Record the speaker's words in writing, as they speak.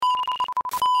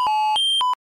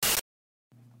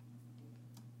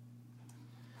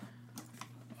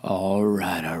All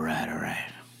right.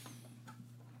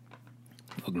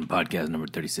 Welcome to podcast number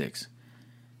 36.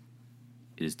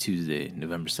 It is Tuesday,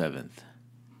 November 7th,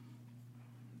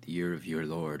 the year of your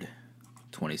Lord,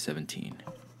 2017.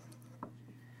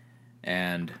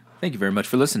 And thank you very much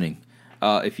for listening.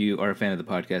 If you are a fan of the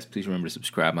podcast, please remember to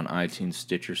subscribe on iTunes,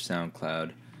 Stitcher,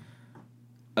 SoundCloud,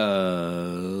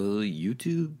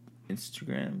 YouTube,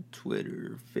 Instagram,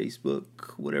 Twitter, Facebook,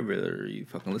 whatever you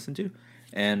fucking listen to.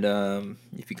 And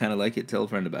if you kind of like it, tell a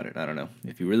friend about it. I don't know.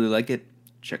 If you really like it,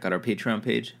 check out our Patreon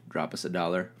page. Drop us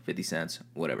 $1, 50 cents,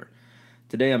 whatever.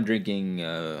 Today I'm drinking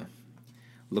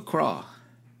LaCroix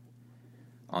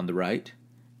on the right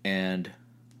and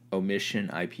Omission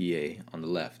IPA on the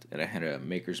left. And I had a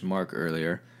Maker's Mark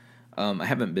earlier. I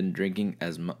haven't been drinking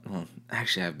as much. Well,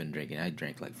 actually, I have been drinking. I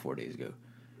drank like 4 days ago.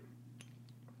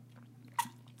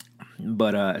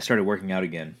 But I started working out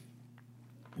again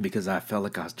because I felt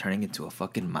like I was turning into a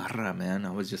fucking marra, man.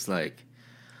 I was just like,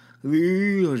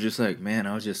 man,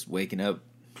 I was just waking up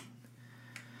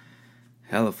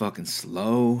hella fucking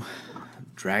slow,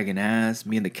 dragging ass.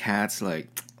 Me and the cats, like,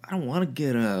 I don't want to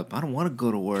get up. I don't want to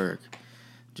go to work.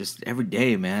 Just every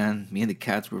day, man. Me and the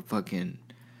cats were fucking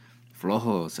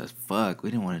flojos as fuck.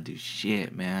 We didn't want to do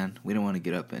shit, man. We didn't want to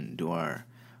get up and do our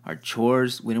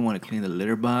chores. We didn't want to clean the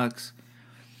litter box.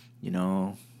 You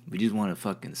know, we just want to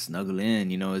fucking snuggle in.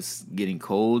 You know, it's getting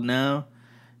cold now,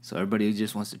 so everybody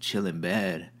just wants to chill in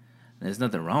bed. And there's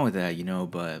nothing wrong with that, you know,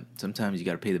 but sometimes you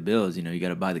got to pay the bills. You know, you got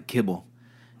to buy the kibble.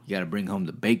 You got to bring home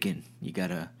the bacon. You got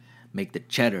to make the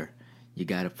cheddar. You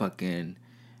got to fucking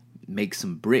make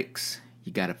some bricks.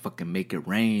 You got to fucking make it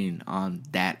rain on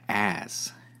that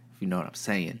ass, if you know what I'm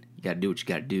saying. You got to do what you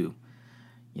got to do,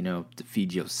 you know, to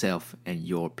feed yourself and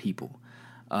your people.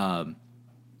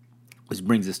 Which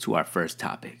brings us to our first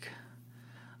topic.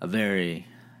 A very,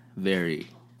 very,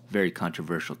 very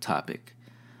controversial topic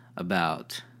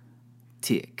about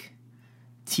TICC.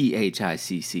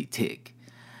 THICC,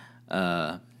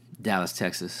 TICC. Dallas,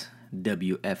 Texas.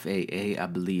 WFAA, I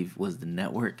believe, was the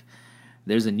network.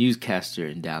 There's a newscaster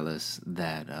in Dallas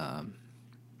that,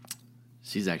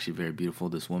 she's actually very beautiful,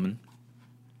 this woman.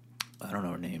 I don't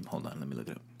know her name. Hold on, let me look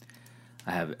it up.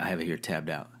 I have it here tabbed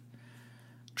out.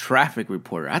 Traffic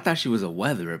reporter. I thought she was a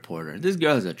weather reporter. This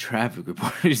girl is a traffic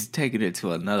reporter. She's taking it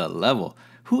to another level.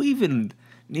 Who even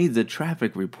needs a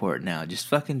traffic report now? Just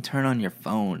fucking turn on your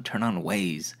phone, turn on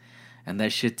Waze, and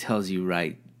that shit tells you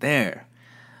right there.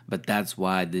 But that's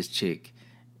why this chick,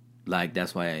 like,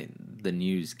 that's why the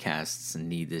newscasts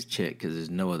need this chick, because there's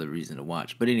no other reason to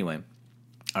watch. But anyway,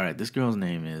 all right, this girl's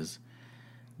name is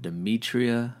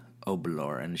Demetria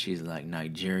Obalor, and she's like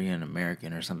Nigerian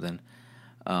American or something.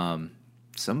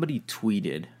 Somebody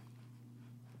tweeted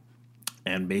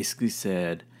and basically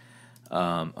said,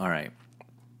 all right,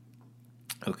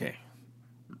 okay,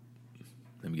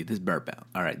 let me get this burp out.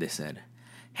 All right, they said,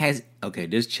 this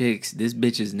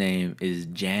bitch's name is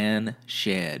Jan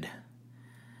Shed.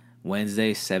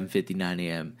 Wednesday, 7:59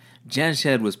 a.m. Jan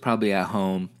Shed was probably at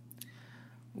home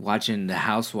watching The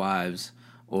Housewives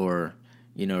or,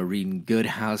 you know, reading Good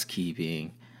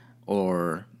Housekeeping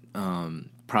or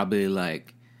probably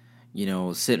like, you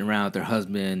know, sitting around with her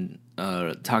husband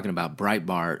talking about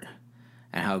Breitbart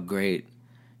and how great,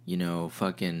 you know,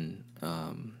 fucking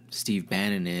Steve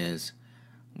Bannon is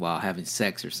while having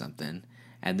sex or something.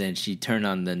 And then she turned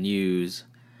on the news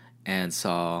and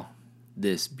saw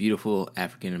this beautiful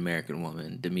African-American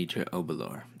woman, Demetria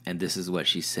Obalor. And this is what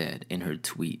she said in her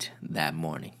tweet that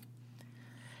morning.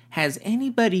 Has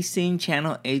anybody seen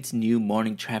Channel 8's new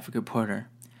morning traffic reporter?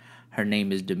 Her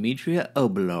name is Demetria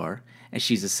Obalor, and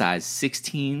she's a size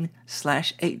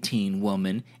 16/18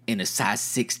 woman in a size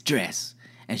 6 dress,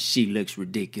 and she looks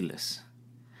ridiculous.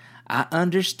 I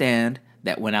understand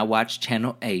that when I watch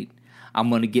Channel 8, I'm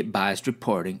going to get biased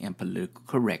reporting and political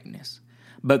correctness,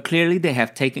 but clearly they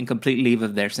have taken complete leave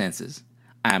of their senses.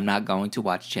 I am not going to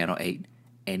watch Channel 8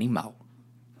 anymore.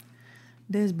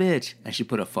 This bitch, and she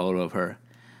put a photo of her,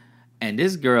 and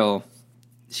this girl,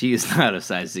 she is not a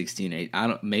size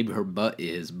 16/8. Maybe her butt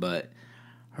is, but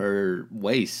her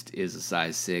waist is a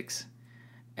size 6,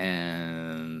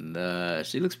 and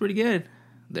she looks pretty good.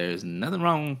 There's nothing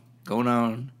wrong going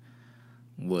on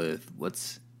with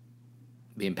what's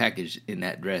being packaged in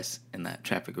that dress and that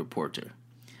traffic reporter.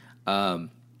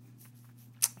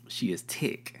 She is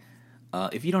TICC.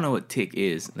 If you don't know what TICC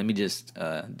is, let me just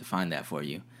define that for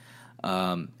you.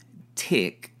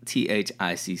 TICC,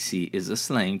 THICC, is a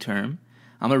slang term.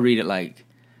 I'm going to read it like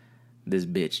this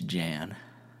bitch, Jan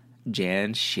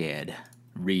Shed,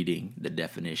 reading the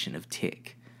definition of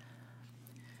TICC.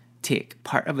 TICC,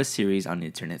 part of a series on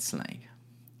internet slang.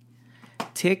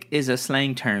 tick is a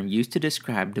slang term used to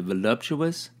describe the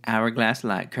voluptuous,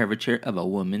 hourglass-like curvature of a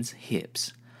woman's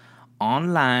hips.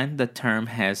 Online, the term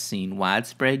has seen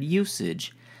widespread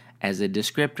usage as a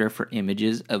descriptor for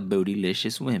images of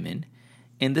bootylicious women,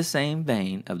 in the same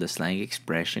vein of the slang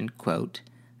expression, quote,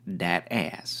 "dat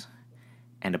ass,"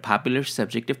 and a popular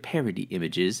subject of parody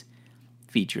images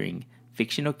featuring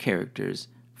fictional characters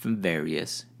from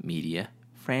various media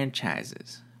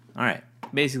franchises. Alright,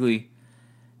 basically,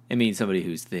 it means somebody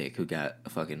who's thick, who got a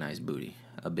fucking nice booty,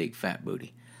 a big fat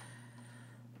booty.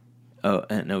 Oh,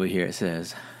 and over here it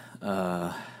says,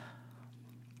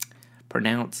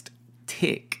 pronounced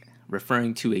tick,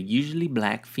 referring to a usually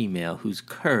black female whose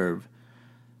curve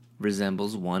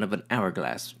resembles one of an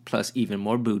hourglass, plus even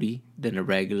more booty than a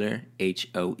regular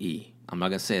HOE. I'm not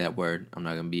going to say that word. I'm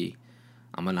not going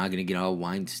to get all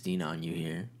Weinstein on you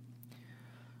here.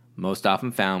 Most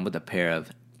often found with a pair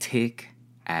of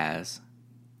tick-ass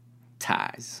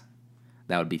ties.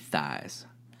 That would be thighs.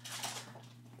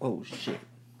 Oh, shit.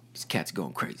 This cat's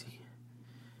going crazy.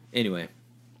 Anyway.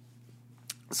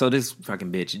 So this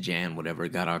fucking bitch, Jan, whatever,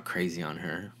 got all crazy on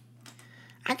her.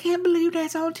 I can't believe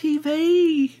that's on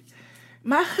TV.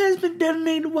 My husband doesn't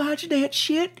need to watch that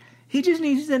shit. He just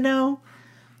needs to know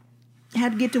how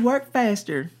to get to work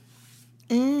faster.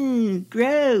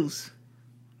 Gross.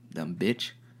 Dumb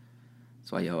bitch.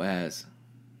 That's why your ass.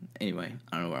 Anyway,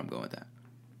 I don't know where I'm going with that.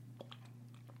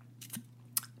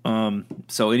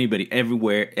 So anybody,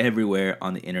 everywhere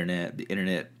on the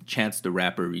internet, Chance the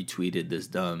Rapper retweeted this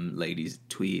dumb lady's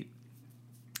tweet.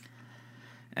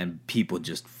 And people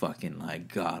just fucking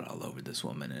like got all over this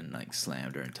woman and like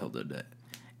slammed her and told her that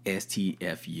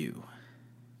STFU.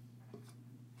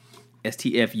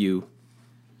 STFU.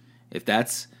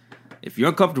 If you're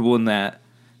uncomfortable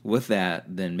with that,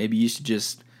 then maybe you should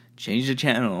just change the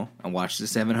channel and watch the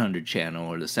 700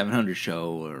 channel or the 700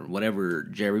 show or whatever,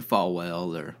 Jerry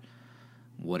Falwell or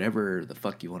whatever the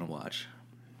fuck you want to watch.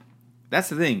 That's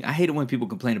the thing. I hate it when people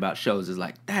complain about shows. It's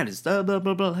like, that is blah, blah,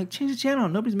 blah, blah. Like, change the channel.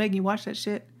 Nobody's making you watch that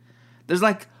shit. There's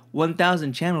like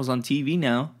 1,000 channels on TV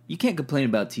now. You can't complain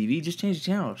about TV. Just change the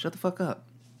channel. Shut the fuck up.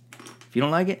 If you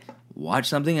don't like it, watch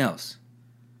something else.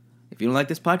 If you don't like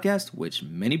this podcast, which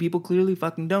many people clearly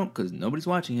fucking don't because nobody's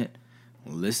watching it,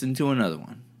 listen to another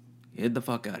one. Get the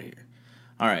fuck out of here.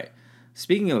 All right.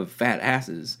 Speaking of fat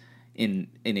asses in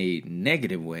a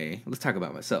negative way, let's talk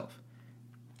about myself.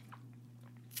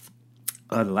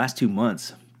 The last 2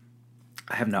 months,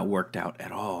 I have not worked out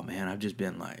at all, man. I've just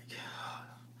been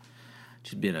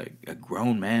a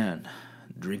grown man,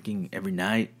 drinking every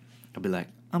night. I'll be like,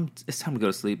 it's time to go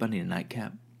to sleep. I need a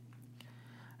nightcap.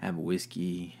 I have a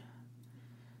whiskey.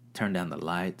 Turn down the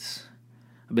lights.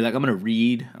 I'll be like, I'm going to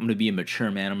read. I'm going to be a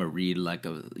mature man. I'm going to read like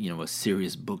a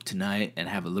serious book tonight and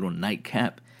have a little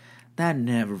nightcap. That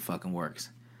never fucking works.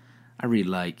 I read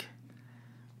like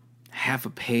half a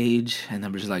page and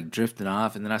I'm just like drifting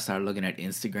off, and then I start looking at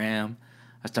Instagram.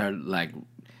 I start like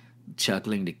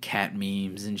chuckling to cat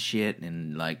memes and shit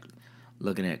and like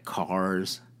looking at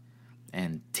cars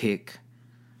and tick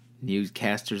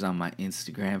newscasters on my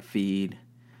Instagram feed,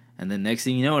 and then next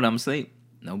thing you know it, I'm asleep.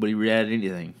 Nobody read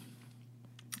anything.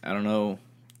 I don't know.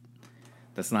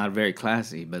 That's not very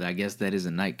classy, but I guess that is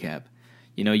a nightcap.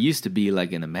 You know, it used to be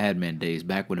like in the Mad Men days,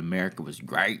 back when America was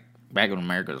great. Back when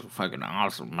America was fucking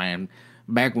awesome, man.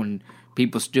 Back when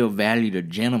people still valued a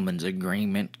gentleman's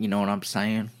agreement, you know what I'm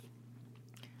saying?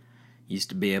 You used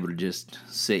to be able to just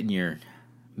sit in your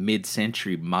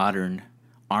mid-century modern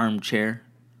armchair,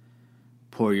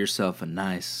 pour yourself a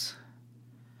nice,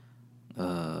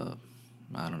 I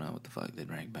don't know what the fuck they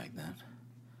drank back then.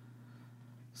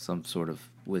 Some sort of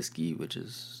whiskey, which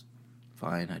is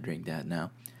fine. I drink that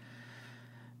now.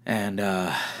 And,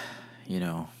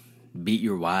 beat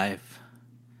your wife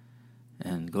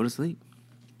and go to sleep.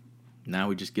 Now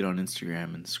we just get on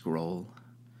Instagram and scroll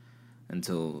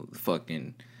until the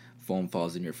fucking foam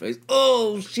falls in your face.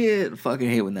 Oh, shit. I fucking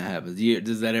hate when that happens.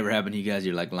 Does that ever happen to you guys?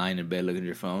 You're like lying in bed looking at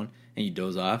your phone and you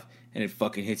doze off and it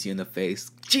fucking hits you in the face.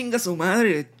 Chinga su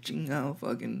madre. Chinga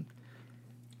fucking.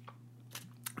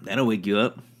 That'll wake you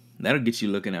up. That'll get you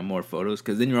looking at more photos,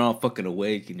 because then you're all fucking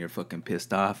awake and you're fucking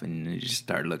pissed off and you just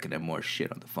start looking at more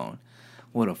shit on the phone.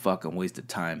 What a fucking waste of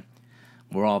time.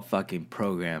 We're all fucking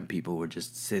programmed people. We're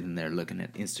just sitting there looking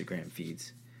at Instagram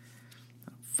feeds.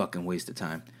 Fucking waste of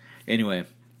time. Anyway.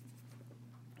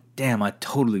 Damn, I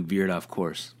totally veered off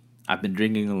course. I've been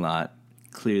drinking a lot.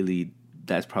 Clearly,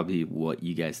 that's probably what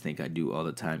you guys think I do all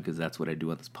the time, because that's what I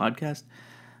do on this podcast.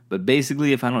 But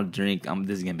basically, if I don't drink,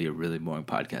 this is going to be a really boring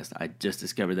podcast. I just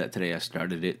discovered that today. I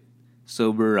started it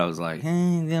sober. I was like, hey,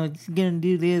 I'm going to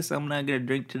do this. I'm not going to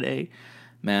drink today.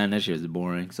 Man, that shit was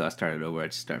boring. So I started over. I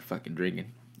just started fucking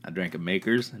drinking. I drank a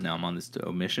Maker's, and now I'm on this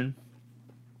omission.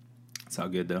 It's all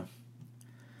good, though.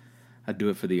 I do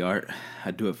it for the art.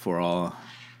 I do it for all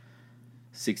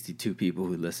 62 people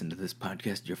who listen to this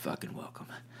podcast. You're fucking welcome.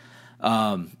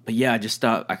 But yeah, I just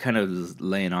stopped. I kind of was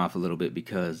laying off a little bit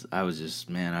because I just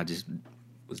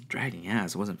was dragging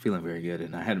ass. I wasn't feeling very good,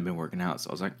 and I hadn't been working out. So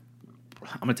I was like,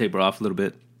 I'm going to taper off a little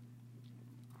bit.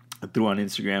 I threw on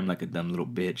Instagram like a dumb little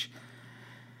bitch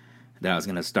that I was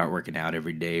going to start working out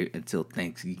every day until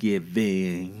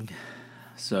Thanksgiving.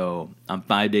 So I'm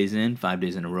 5 days in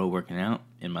a row working out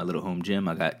in my little home gym.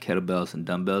 I got kettlebells and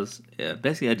dumbbells. Yeah,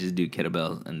 basically, I just do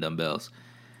kettlebells and dumbbells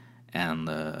and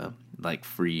like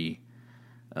free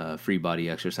body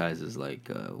exercises like,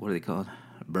 what are they called?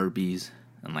 Burpees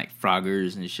and like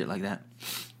froggers and shit like that.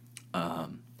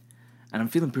 And I'm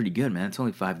feeling pretty good, man. It's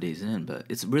only 5 days in, but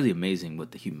it's really amazing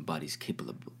what the human body's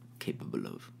capable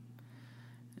of.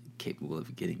 Capable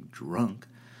of getting drunk.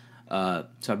 So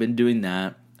I've been doing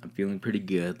that. I'm feeling pretty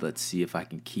good. Let's see if I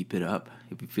can keep it up.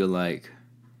 If you feel like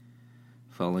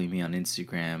following me on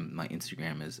Instagram, my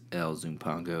Instagram is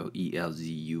elzumpango,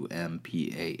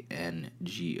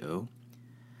 ELZUMPANGO.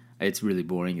 It's really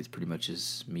boring. It's pretty much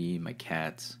just me, my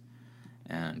cats,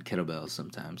 and kettlebells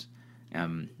sometimes,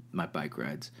 and my bike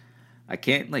rides. I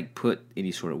can't like put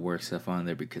any sort of work stuff on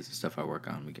there because the stuff I work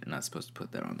on, we're not supposed to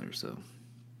put that on there. So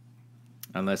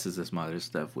unless it's this other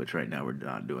stuff, which right now we're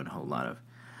not doing a whole lot of.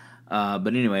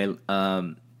 But anyway,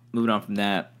 moving on from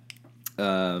that,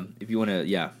 if you want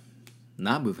to,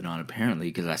 not moving on apparently,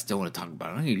 because I still want to talk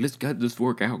about it. Hey, let's get this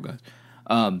work out, guys.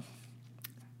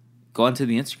 Go onto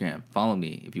the Instagram, follow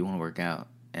me if you want to work out,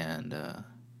 and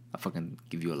I'll fucking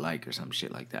give you a like or some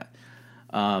shit like that.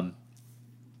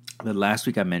 But last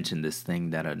week I mentioned this thing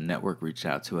that a network reached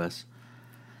out to us.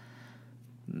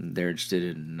 They're interested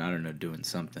in, I don't know, doing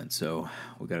something. So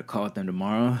we got a call with them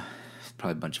tomorrow. It's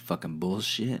probably a bunch of fucking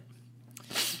bullshit.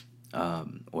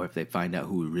 Or if they find out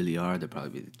who we really are, they'll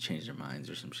probably change their minds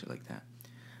or some shit like that.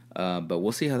 But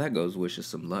we'll see how that goes. Wish us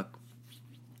some luck.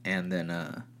 And then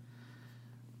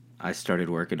I started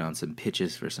working on some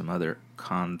pitches for some other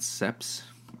concepts.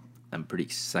 I'm pretty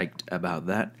psyched about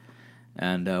that.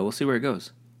 And we'll see where it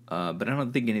goes. But I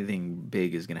don't think anything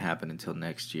big is going to happen until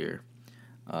next year.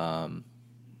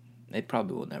 It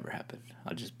probably will never happen.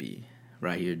 I'll just be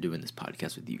right here doing this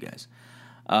podcast with you guys.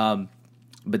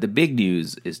 But the big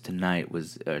news is today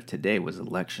was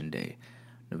Election Day.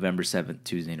 November 7th,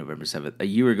 Tuesday, November 7th. A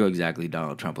year ago exactly,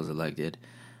 Donald Trump was elected.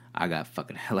 I got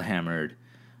fucking hella hammered.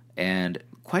 And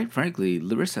quite frankly,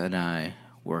 Larissa and I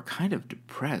were kind of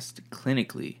depressed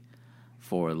clinically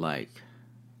for like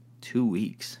 2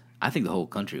 weeks. I think the whole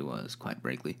country was, quite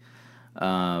frankly.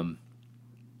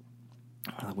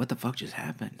 What the fuck just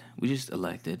happened? We just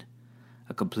elected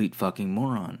a complete fucking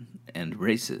moron and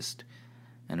racist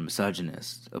and a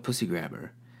misogynist, a pussy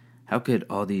grabber. How could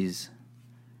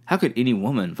any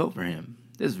woman vote for him?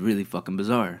 This is really fucking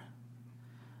bizarre.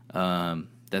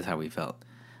 That's how we felt.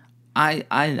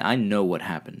 I know what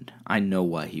happened. I know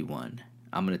why he won.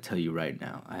 I'm going to tell you right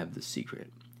now. I have the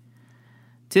secret.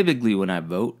 Typically when I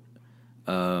vote,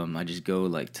 I just go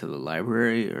like to the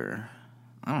library or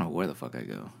I don't know where the fuck I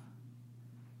go.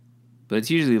 But it's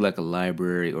usually like a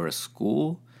library or a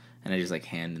school, and I just like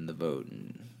hand in the vote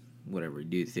and whatever,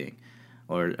 do the thing.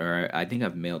 Or I think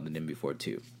I've mailed it in before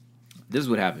too. This is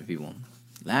what happened, people.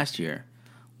 Last year,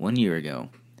 1 year ago,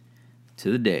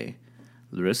 to the day,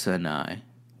 Larissa and I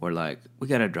were like, we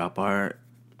gotta drop our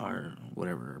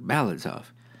whatever ballots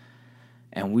off.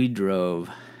 And we drove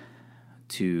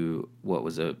to what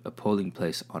was a polling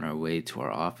place on our way to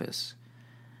our office.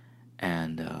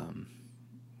 And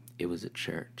it was a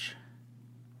church.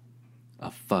 A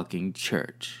fucking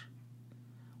church.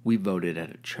 We voted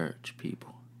at a church,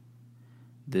 people.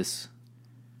 This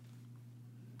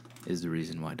is the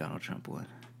reason why Donald Trump won.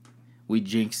 We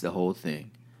jinxed the whole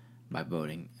thing by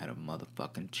voting at a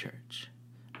motherfucking church.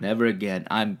 Never again.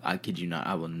 I kid you not,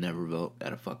 I will never vote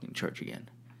at a fucking church again.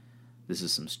 This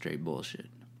is some straight bullshit.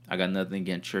 I got nothing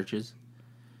against churches.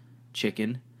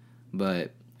 Chicken.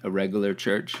 But a regular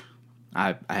church,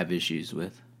 I have issues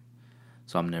with.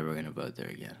 So I'm never going to vote there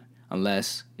again.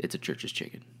 Unless it's a church's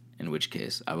chicken. In which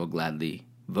case, I will gladly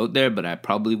vote there, but I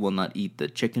probably will not eat the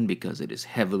chicken because it is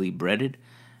heavily breaded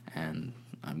and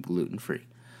I'm gluten-free.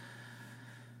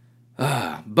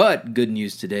 But good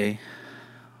news today.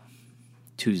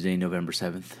 Tuesday, November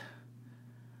 7th.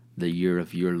 The year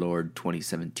of your Lord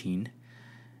 2017.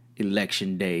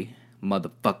 Election day.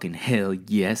 Motherfucking hell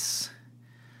yes.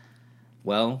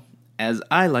 Well, as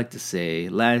I like to say,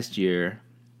 last year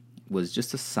was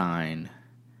just a sign,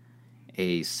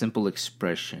 a simple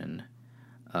expression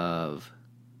of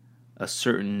a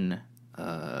certain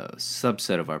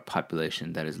subset of our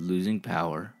population that is losing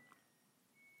power.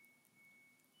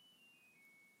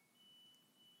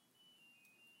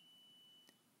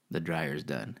 The dryer's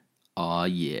done. Aw,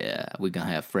 yeah. We're going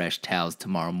to have fresh towels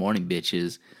tomorrow morning,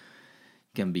 bitches.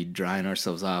 Gonna be drying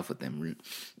ourselves off with them.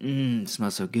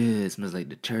 Smells so good. It smells like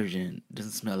detergent.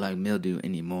 Doesn't smell like mildew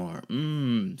anymore.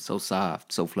 So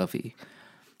soft, so fluffy.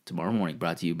 Tomorrow morning,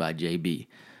 brought to you by JB.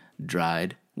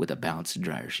 Dried with a balanced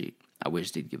dryer sheet. I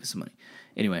wish they'd give us some money.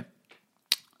 Anyway,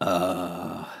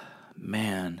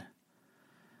 man.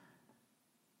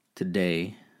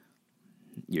 Today,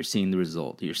 you're seeing the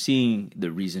result. You're seeing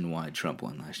the reason why Trump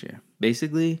won last year.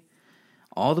 Basically,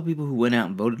 all the people who went out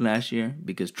and voted last year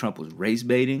because Trump was race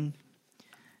baiting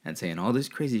and saying all this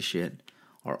crazy shit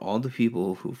are all the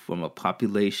people who, from a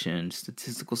population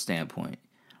statistical standpoint,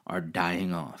 are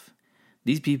dying off.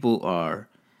 These people are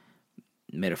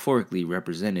metaphorically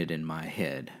represented in my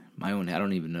head. My own, I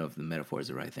don't even know if the metaphor is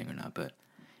the right thing or not, but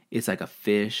it's like a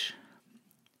fish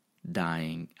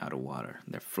dying out of water.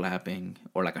 They're flapping,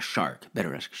 or like a shark.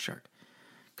 Better ask a shark.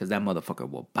 Because that motherfucker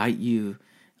will bite you.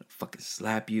 It'll fucking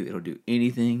slap you. It'll do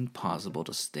anything possible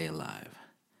to stay alive.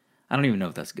 I don't even know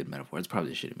if that's a good metaphor. It's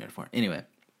probably a shitty metaphor. Anyway,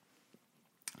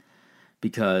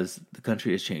 because the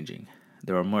country is changing.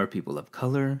 There are more people of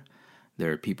color.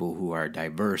 There are people who are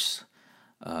diverse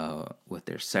with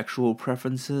their sexual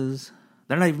preferences.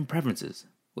 They're not even preferences.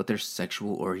 With their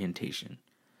sexual orientation.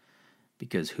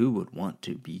 Because who would want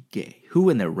to be gay? Who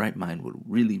in their right mind would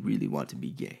really, really want to be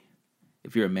gay?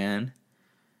 If you're a man,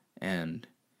 and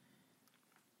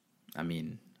I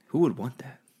mean, who would want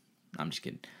that? I'm just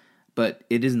kidding. But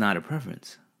it is not a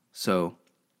preference. So,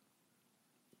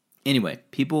 anyway,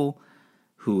 people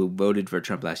who voted for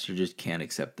Trump last year just can't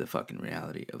accept the fucking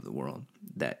reality of the world.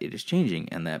 That it is changing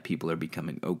and that people are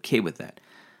becoming okay with that.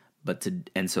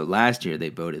 And so last year they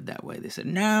voted that way. They said,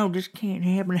 no, this can't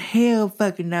happen. Hell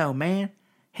fucking no, man.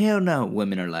 Hell no.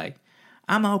 Women are like,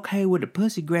 I'm okay with a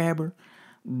pussy grabber.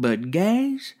 But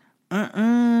gays?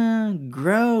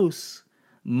 Gross.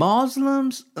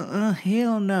 Muslims?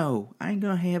 Hell no. I ain't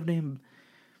gonna have them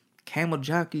camel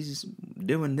jockeys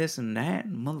doing this and that,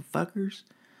 motherfuckers.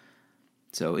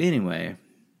 So anyway,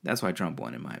 that's why Trump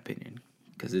won, in my opinion.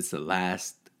 Because it's the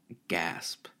last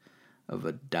gasp of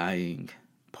a dying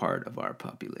part of our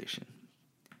population.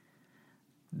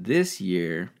 This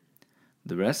year,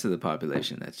 the rest of the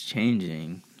population that's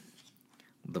changing,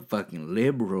 the fucking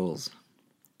liberals,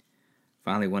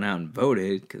 finally went out and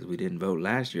voted, because we didn't vote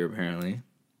last year, apparently.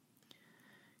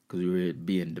 Because we were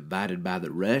being divided by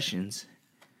the Russians,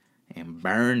 and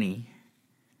Bernie,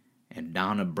 and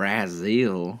Donna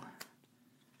Brazil,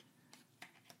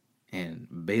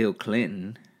 and Bill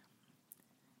Clinton,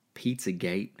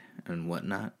 Pizzagate, and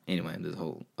whatnot. Anyway, there's a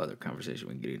whole other conversation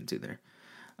we can get into there.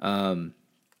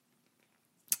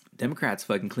 Democrats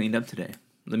fucking cleaned up today.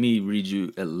 Let me read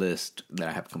you a list that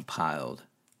I have compiled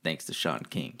thanks to Sean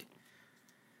King.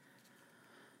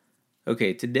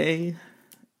 Okay, today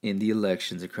in the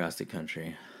elections across the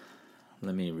country,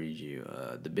 let me read you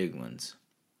the big ones.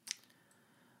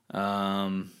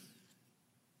 Man,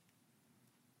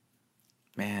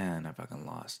 I fucking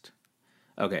lost.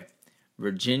 Okay,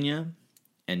 Virginia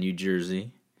and New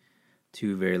Jersey,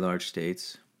 two very large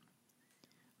states,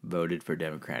 voted for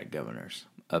Democratic governors,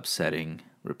 upsetting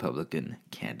Republican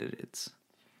candidates.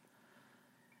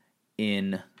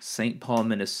 In St. Paul,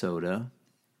 Minnesota,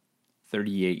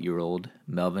 38-year-old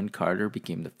Melvin Carter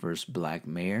became the first black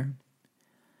mayor.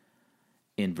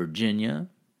 In Virginia,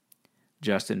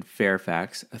 Justin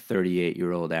Fairfax, a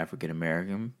 38-year-old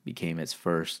African-American, became its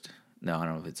first, no, I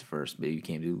don't know if it's first, but he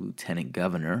became the lieutenant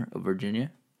governor of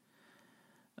Virginia.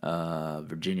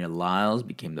 Virginia Liles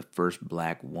became the first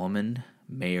black woman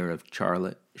mayor of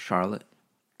Charlotte?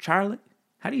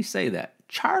 How do you say that?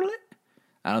 Charlotte?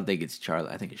 I don't think it's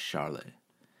Charlotte. I think it's Charlotte.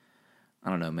 I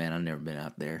don't know, man. I've never been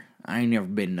out there. I ain't never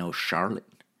been to no Charlotte.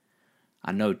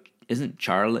 I know, isn't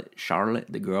Charlotte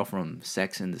the girl from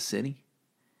Sex and the City?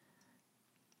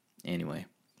 Anyway,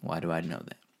 why do I know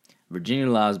that? Virginia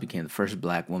Liles became the first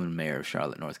black woman mayor of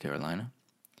Charlotte, North Carolina.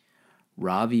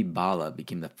 Ravi Bala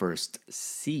became the first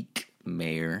Sikh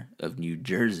mayor of New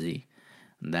Jersey.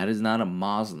 And that is not a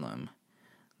Muslim.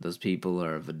 Those people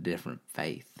are of a different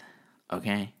faith.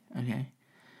 Okay?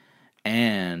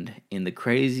 And in the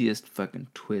craziest fucking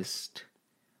twist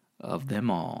of them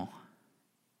all,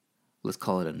 let's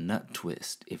call it a nut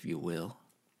twist, if you will.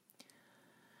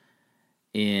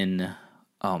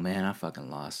 Oh man, I fucking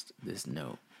lost this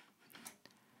note.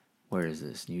 Where is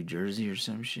this? New Jersey or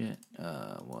some shit?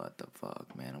 What the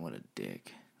fuck, man? What a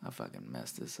dick. I fucking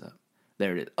messed this up.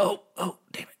 There it is. Oh,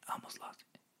 damn it. I almost lost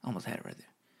it. Almost had it right there.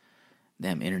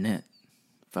 Damn internet.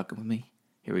 Fucking with me.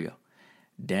 Here we go.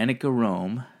 Danica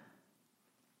Rome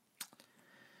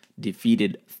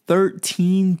defeated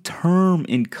 13-term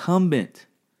incumbent.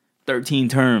 13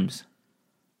 terms.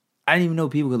 I didn't even know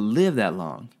people could live that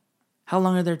long. How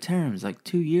long are their terms? Like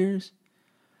 2 years?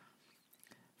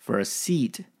 For a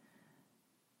seat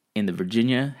in the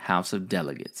Virginia House of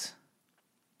Delegates.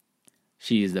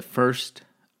 She is the first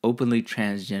openly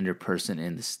transgender person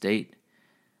in the state.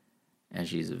 And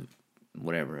she's a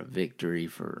victory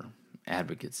for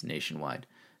advocates nationwide.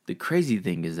 The crazy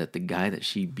thing is that the guy that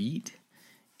she beat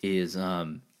is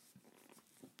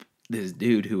this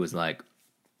dude who was like,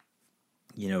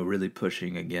 really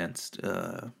pushing against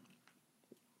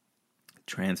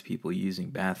trans people using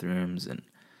bathrooms, and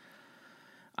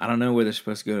I don't know where they're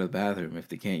supposed to go to the bathroom if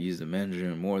they can't use the men's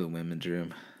room or the women's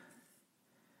room.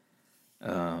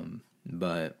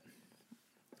 But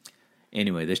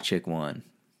anyway, this chick won,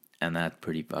 and that's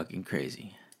pretty fucking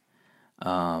crazy.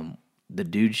 The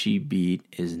dude she beat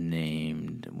is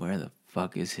named, where the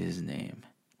fuck is his name?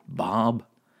 Bob.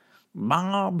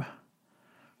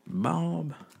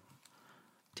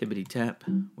 Tippity tap.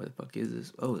 Where the fuck is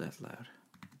this? Oh, that's loud.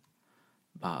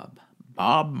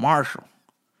 Bob Marshall.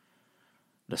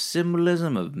 The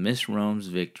symbolism of Miss Rome's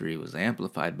victory was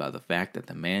amplified by the fact that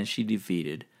the man she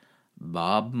defeated,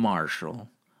 Bob Marshall,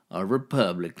 a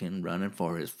Republican running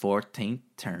for his 14th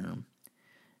term,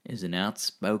 is an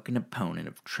outspoken opponent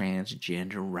of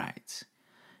transgender rights.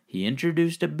 He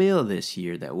introduced a bill this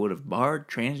year that would have barred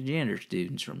transgender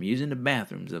students from using the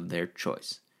bathrooms of their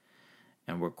choice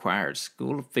and required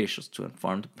school officials to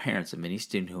inform the parents of any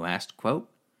student who asked, quote,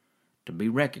 to be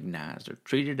recognized or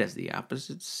treated as the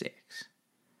opposite sex.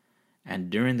 And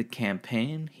during the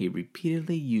campaign, he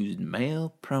repeatedly used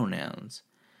male pronouns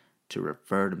to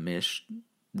refer to Miss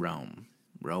Rome.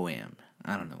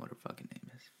 I don't know what her fucking name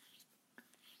is.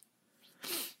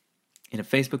 In a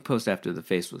Facebook post after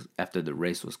the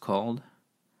race was called,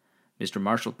 Mr.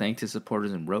 Marshall thanked his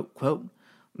supporters and wrote, quote,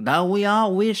 though we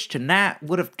all wish tonight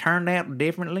would have turned out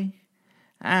differently,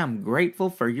 I am grateful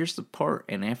for your support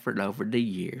and effort over the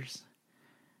years.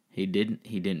 He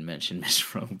didn't mention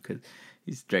Miss Rome because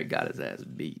he straight got his ass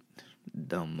beat.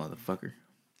 Dumb motherfucker.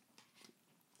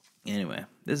 Anyway,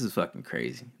 this is fucking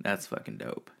crazy. That's fucking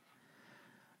dope.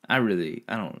 I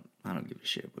don't give a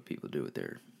shit what people do with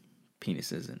their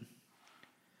penises and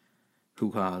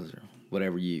hoo-haws or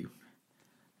whatever you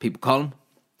people call them.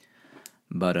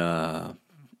 But I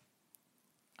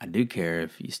do care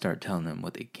if you start telling them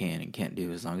what they can and can't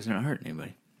do as long as they're not hurting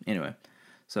anybody. Anyway,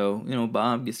 so,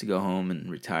 Bob gets to go home and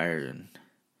retire and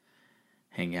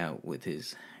hang out with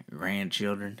his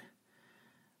grandchildren.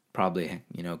 Probably,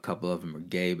 a couple of them are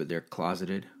gay, but they're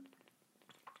closeted.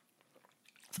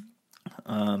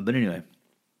 But anyway,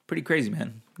 pretty crazy,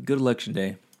 man. Good election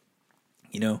day.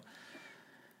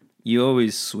 You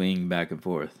always swing back and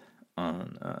forth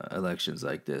on elections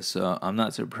like this, so I'm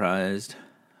not surprised.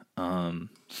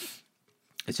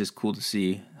 It's just cool to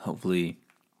see. Hopefully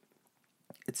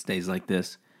it stays like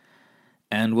this.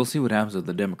 And we'll see what happens with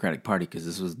the Democratic Party, because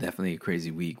this was definitely a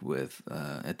crazy week with,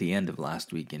 at the end of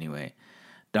last week anyway,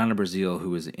 Donna Brazile,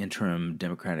 who was interim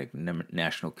Democratic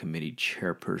National Committee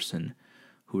chairperson,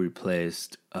 who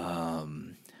replaced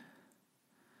some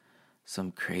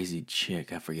crazy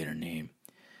chick, I forget her name,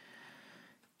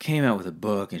 came out with a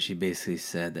book, and she basically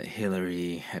said that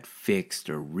Hillary had fixed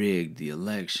or rigged the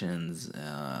elections.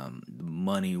 The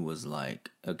money was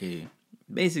okay,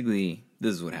 basically,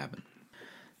 this is what happened.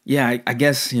 Yeah, I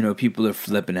guess, people are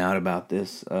flipping out about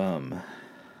this. Donna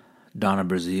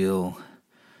Brazile,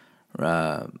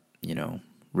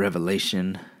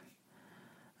 revelation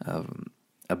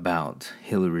about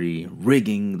Hillary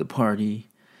rigging the party.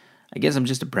 I guess I'm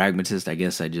just a pragmatist. I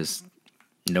guess I just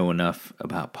know enough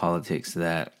about politics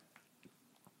that,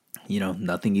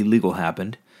 nothing illegal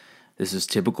happened. This is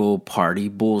typical party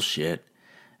bullshit,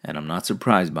 and I'm not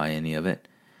surprised by any of it.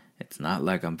 It's not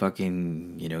like I'm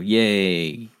fucking,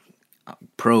 yay,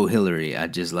 pro-Hillary. I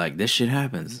just this shit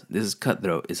happens. This is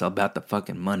cutthroat. It's about the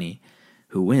fucking money.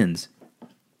 Who wins?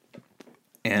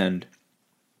 And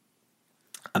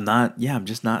I'm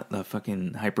just not a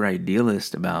fucking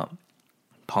hyper-idealist about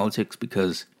politics,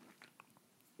 because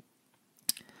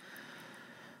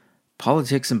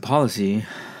politics and policy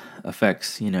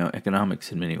affects,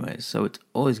 economics in many ways. So it's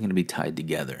always going to be tied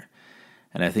together.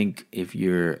 And I think if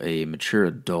you're a mature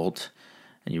adult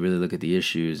and you really look at the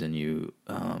issues and you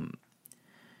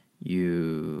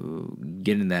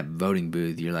get in that voting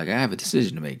booth, you're like, I have a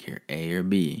decision to make here, A or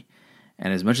B.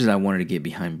 And as much as I wanted to get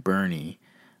behind Bernie,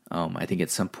 I think at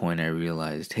some point I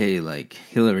realized, hey,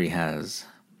 Hillary has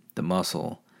the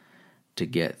muscle to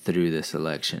get through this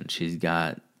election. She's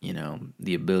got,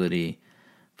 the ability,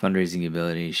 fundraising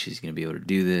ability. She's going to be able to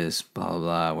do this, blah, blah,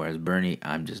 blah. Whereas Bernie,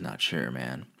 I'm just not sure,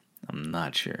 man. I'm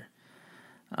not sure.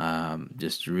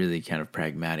 Just really kind of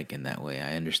pragmatic in that way.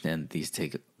 I understand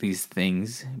that these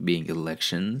things, being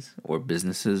elections or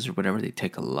businesses or whatever, they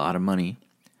take a lot of money.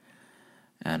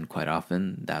 And quite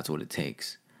often, that's what it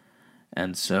takes.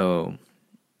 And so,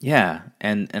 yeah.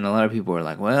 And a lot of people are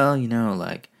like, well,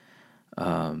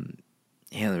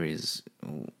 Hillary's,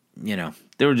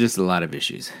 there were just a lot of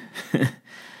issues.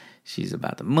 She's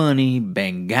about the money,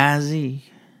 Benghazi.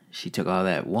 She took all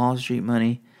that Wall Street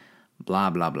money, blah,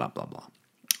 blah, blah, blah, blah.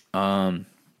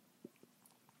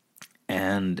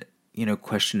 And,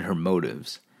 question her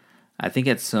motives. I think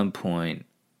at some point,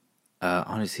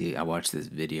 honestly, I watched this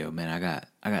video, man, I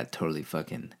got totally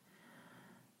fucking,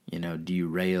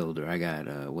 derailed, or I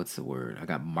got, what's the word? I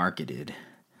got marketed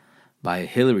by a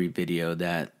Hillary video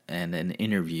and an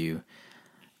interview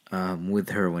with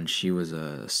her when she was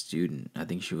a student. I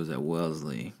think she was at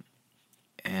Wellesley.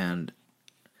 And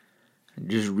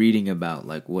just reading about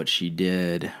like what she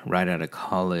did right out of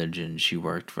college, and she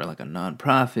worked for like a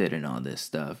nonprofit and all this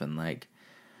stuff, and like,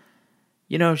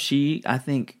 I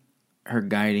think her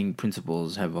guiding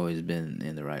principles have always been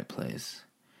in the right place.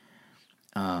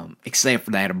 Except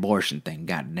for that abortion thing,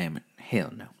 god damn it.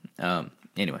 Hell no.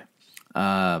 Anyway.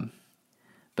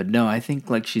 But no, I think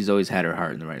like she's always had her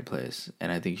heart in the right place,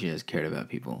 and I think she has cared about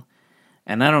people.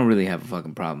 And I don't really have a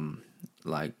fucking problem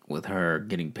like with her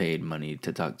getting paid money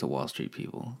to talk to Wall Street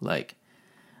people. Like,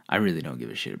 I really don't give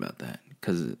a shit about that.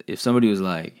 Because if somebody was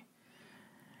like,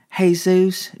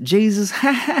 Jesus,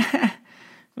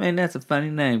 man, that's a funny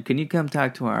name. Can you come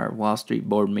talk to our Wall Street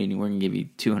board meeting? We're going to give you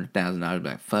 $200,000. I'd be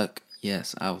like, fuck,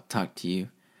 yes, I'll talk to you.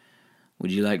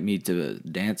 Would you like me to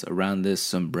dance around this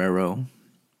sombrero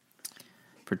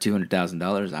for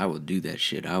 $200,000? I will do that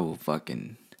shit. I will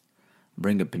fucking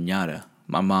bring a piñata.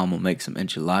 My mom will make some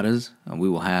enchiladas, and we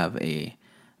will have a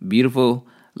beautiful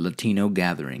Latino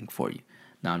gathering for you.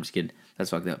 No, I'm just kidding.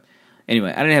 That's fucked up.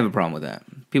 Anyway, I didn't have a problem with that.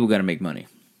 People got to make money.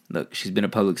 Look, she's been a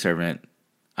public servant.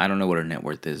 I don't know what her net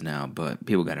worth is now, but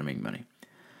people got to make money.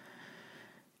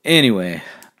 Anyway,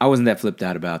 I wasn't that flipped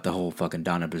out about the whole fucking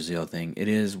Donna Brazile thing. It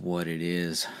is what it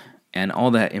is. And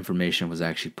all that information was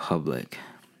actually public.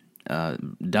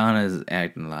 Donna's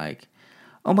acting like,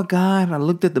 oh my God, I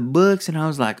looked at the books and I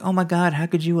was like, oh my God, how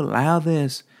could you allow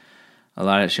this? A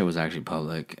lot of that shit was actually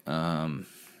public.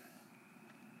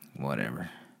 Whatever.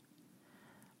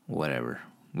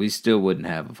 We still wouldn't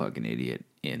have a fucking idiot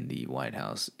in the White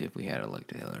House if we had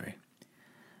elected Hillary.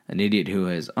 An idiot who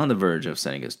is on the verge of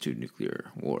sending us to nuclear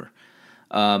war.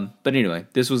 But anyway,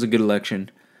 this was a good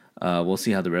election. We'll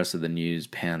see how the rest of the news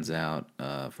pans out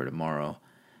for tomorrow.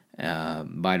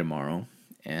 By tomorrow.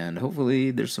 And hopefully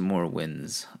there's some more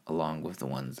wins along with the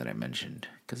ones that I mentioned,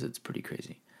 because it's pretty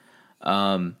crazy.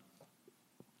 In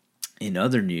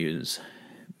other news,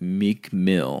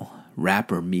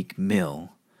 rapper Meek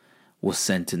Mill, was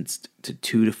sentenced to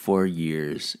 2 to 4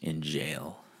 years in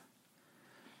jail.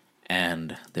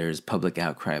 And there's public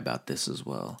outcry about this as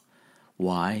well.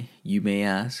 Why, you may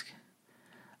ask?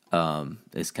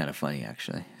 It's kind of funny,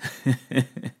 actually.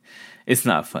 It's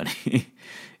not funny.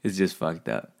 It's just fucked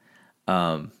up.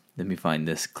 Let me find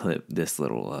this clip, this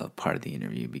little part of the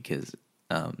interview, because,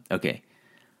 okay.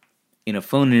 In a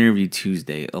phone interview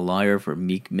Tuesday, a lawyer for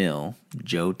Meek Mill,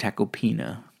 Joe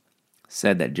Tacopina,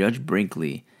 said that Judge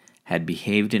Brinkley had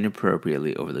behaved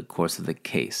inappropriately over the course of the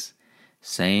case,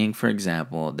 saying, for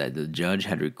example, that the judge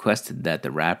had requested that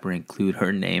the rapper include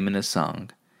her name in a song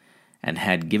and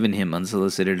had given him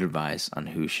unsolicited advice on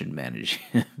who should manage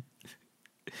him.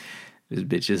 This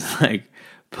bitch is like,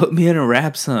 put me in a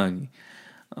rap song.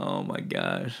 Oh my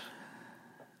gosh.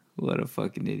 What a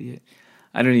fucking idiot.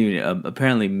 I don't even...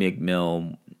 apparently Meek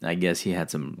Mill, I guess he had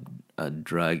some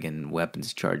drug and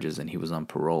weapons charges and he was on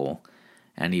parole.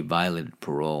 And he violated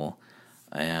parole.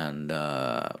 And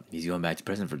he's going back to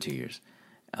prison for 2 years.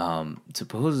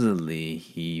 Supposedly,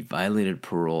 he violated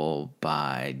parole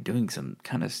by doing some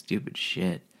kind of stupid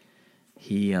shit.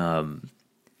 He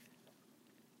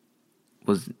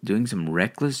was doing some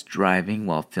reckless driving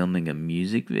while filming a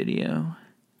music video.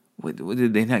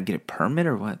 Did they not get a permit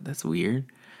or what? That's weird.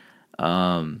 He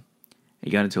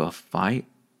got into a fight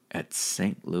at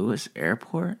St. Louis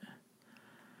Airport.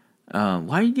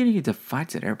 Why are you getting into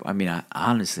fights at airports? I mean,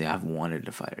 I've wanted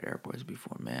to fight at airports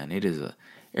before, man.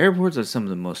 Airports are some of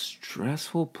the most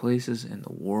stressful places in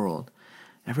the world.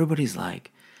 Everybody's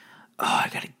like, oh, I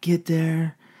gotta get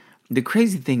there. The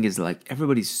crazy thing is, like,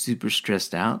 everybody's super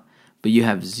stressed out, but you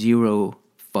have zero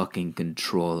fucking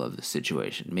control of the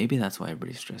situation. Maybe that's why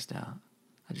everybody's stressed out.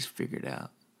 I just figured it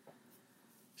out.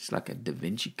 It's like a Da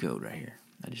Vinci Code right here.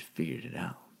 I just figured it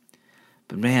out.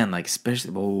 But man, like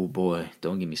especially, oh boy,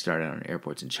 don't get me started on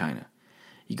airports in China.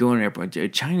 You go in an airport,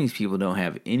 Chinese people don't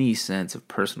have any sense of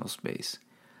personal space.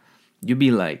 You'll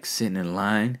be like sitting in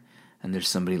line, and there's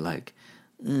somebody like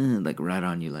right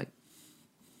on you, like,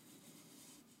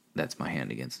 that's my hand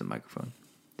against the microphone.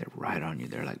 They're right on you.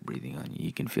 They're like breathing on you.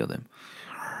 You can feel them.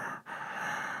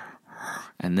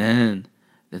 And then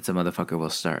some motherfucker will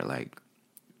start like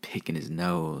picking his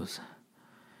nose.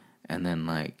 And then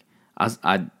like,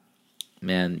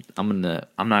 man, I'm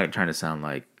not trying to sound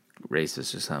like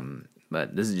racist or something,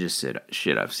 but this is just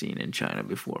shit I've seen in China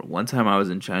before. One time I was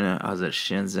in China, I was at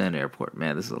Shenzhen airport.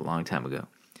 Man, this is a long time ago.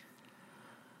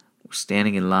 We're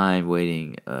standing in line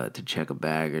waiting to check a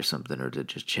bag or something, or to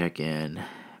just check in.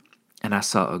 And I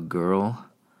saw a girl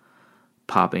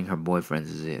popping her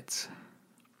boyfriend's zits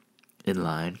in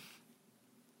line.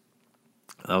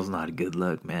 That was not a good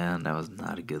look, man. That was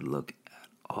not a good look at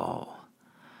all.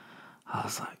 I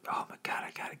was like, oh my God,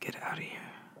 I gotta get out of here.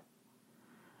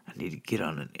 I need to get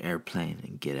on an airplane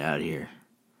and get out of here.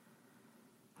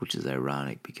 Which is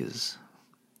ironic because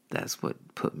that's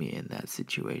what put me in that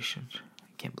situation.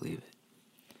 I can't believe it.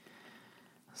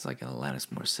 It's like an Alanis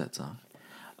Morissette song.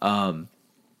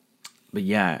 But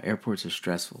yeah, airports are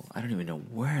stressful. I don't even know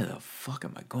where the fuck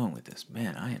am I going with this.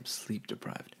 Man, I am sleep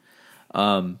deprived.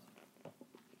 How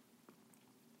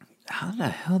the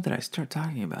hell did I start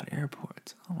talking about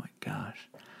airports? Oh my gosh.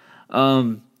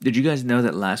 Did you guys know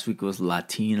that last week was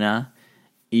Latina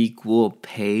Equal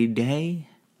Pay Day?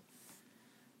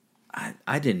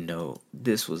 I didn't know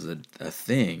this was a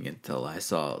thing until I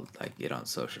saw like it on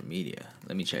social media.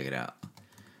 Let me check it out.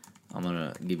 I'm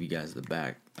gonna give you guys the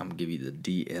back. I'm gonna give you the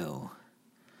DL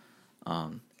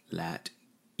on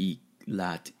Latina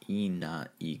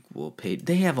Equal Pay.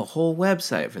 They have a whole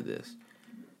website for this.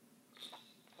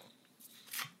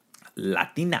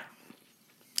 Latina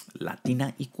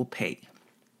Equal Pay.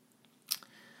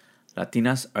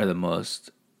 Latinas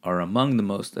are among the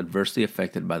most adversely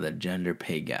affected by the gender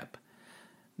pay gap.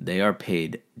 They are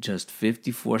paid just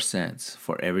 54 cents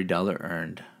for every dollar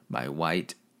earned by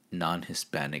white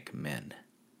non-Hispanic men.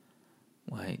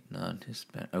 White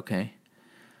non-Hispanic. Okay.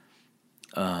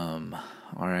 All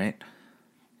right.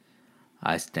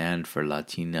 I stand for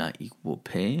Latina Equal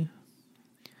Pay.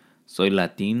 Soy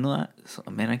Latina.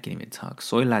 Man, I can't even talk.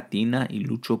 Soy Latina y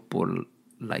lucho por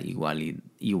la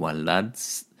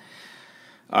igualdad.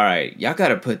 All right, y'all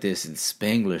gotta put this in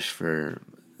Spanglish for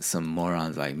some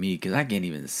morons like me, because I can't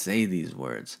even say these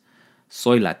words.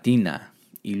 Soy Latina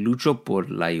y lucho por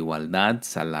la igualdad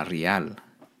salarial.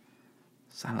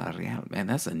 Salarial, man,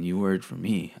 that's a new word for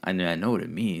me. I know what it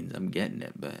means. I'm getting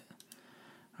it, but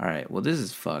all right. Well, this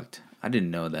is fucked. I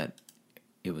didn't know that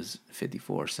it was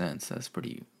 54 cents. That's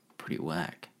pretty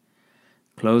whack.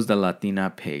 Close the Latina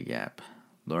pay gap.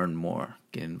 Learn more.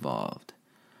 Get involved.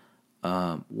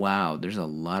 Wow, there's a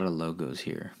lot of logos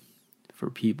here for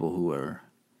people who are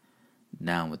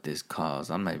down with this cause.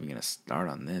 I'm not even gonna start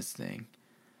on this thing.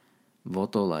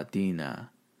 Voto Latina,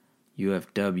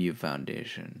 UFW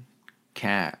Foundation,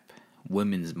 CAP,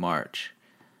 Women's March,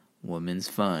 Women's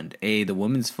Fund. Hey, the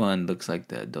Women's Fund looks like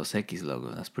the Dos Equis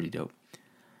logo. That's pretty dope.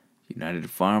 United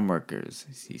Farm Workers,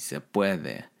 Si Se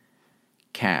Puede,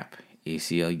 CAP,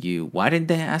 ACLU. Why didn't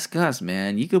they ask us,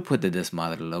 man? You could put the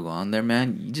Desmadre logo on there,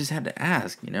 man. You just had to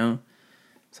ask, you know?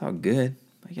 It's all good.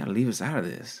 You gotta leave us out of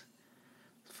this.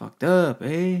 It's fucked up,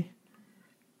 eh?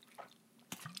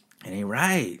 It ain't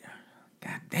right.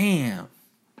 God damn.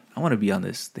 I want to be on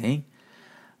this thing.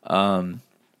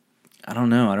 I don't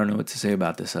know. I don't know what to say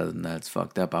about this other than that it's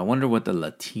fucked up. I wonder what the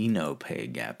Latino pay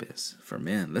gap is for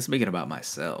men. Let's make it about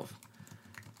myself.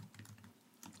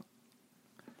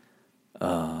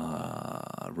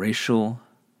 Racial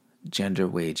gender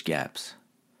wage gaps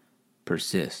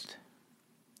persist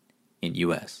in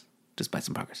U.S. despite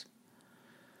some progress.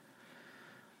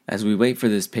 As we wait for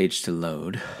this page to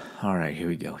load, all right, here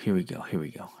we go.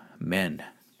 Men.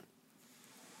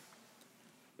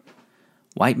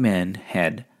 White men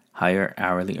had higher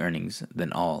hourly earnings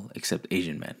than all except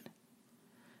Asian men.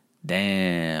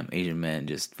 Damn, Asian men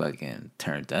just fucking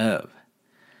turned up.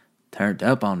 Turned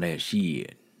up on that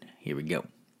shit. Here we go.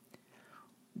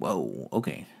 Whoa,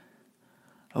 okay.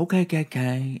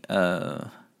 Okay.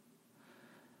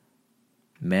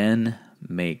 Men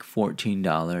make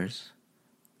 $14.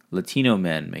 Latino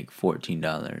men make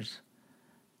 $14.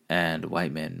 And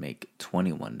white men make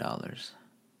 $21.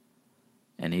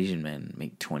 And Asian men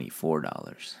make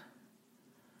 $24.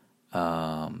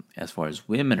 As far as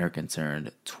women are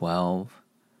concerned, 12.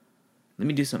 Let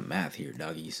me do some math here,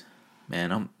 doggies.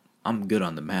 Man, I'm good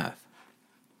on the math.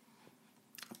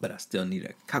 but I still need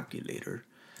a calculator.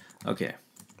 Okay,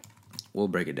 we'll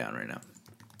break it down right now.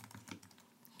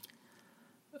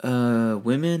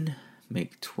 Women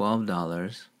make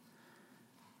 $12.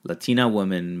 Latina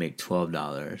women make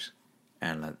 $12,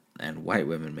 and white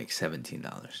women make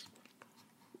 $17.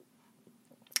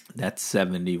 That's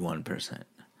 71%.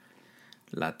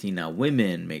 Latina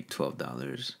women make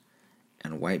 $12,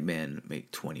 and white men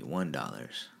make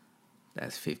 $21.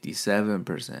 That's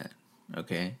 57%.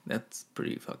 Okay, that's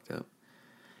pretty fucked up.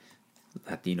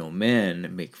 Latino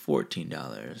men make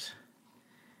 $14,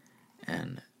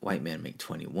 and white men make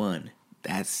 $21.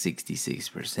 That's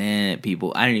 66%.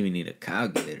 People, I didn't even need a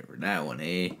calculator for that one,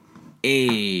 eh?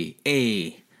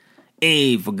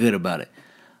 Forget about it.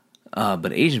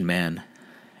 But Asian man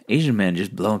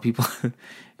just blowing people.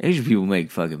 Asian people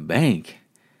make fucking bank.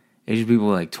 Asian people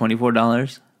like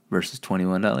 $24 versus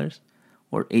 $21,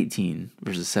 or 18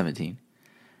 versus 17.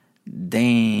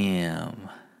 Damn.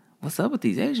 What's up with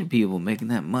these Asian people making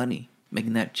that money,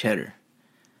 making that cheddar?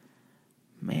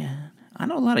 Man, I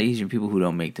know a lot of Asian people who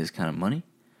don't make this kind of money.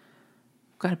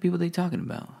 What kind of people are they talking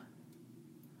about?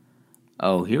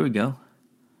 Oh, here we go.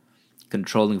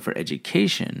 Controlling for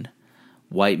education,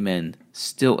 white men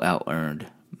still out-earned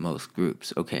most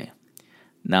groups. Okay.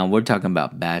 Now we're talking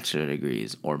about bachelor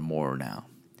degrees or more now.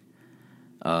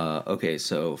 Okay,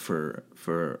 so for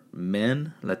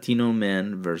men, Latino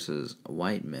men versus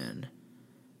white men,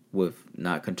 with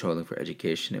not controlling for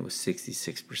education, it was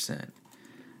 66%.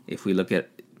 If we look at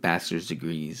bachelor's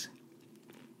degrees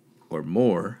or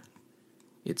more,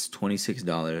 it's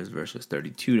 $26 versus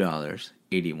 $32,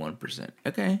 81%.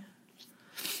 Okay.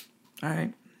 All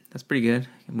right. That's pretty good.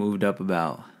 It moved up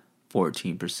about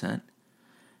 14%.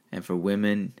 And for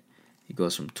women, it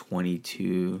goes from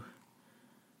 22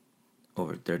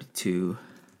 over 32,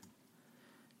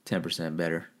 10%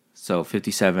 better. So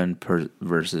 57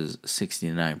 versus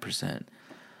 69%.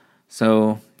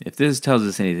 So if this tells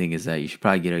us anything, is that you should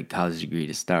probably get a college degree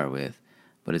to start with,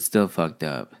 but it's still fucked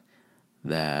up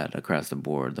that across the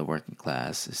board the working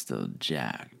class is still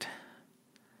jacked.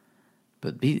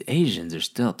 But these Asians are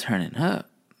still turning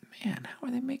up. Man, how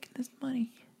are they making this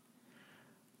money?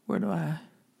 Where do I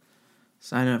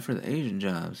sign up for the Asian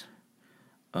jobs?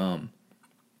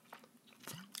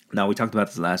 Now we talked about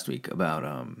this last week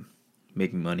about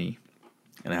making money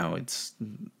and how it's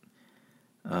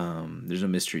there's a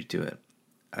mystery to it.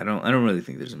 I don't really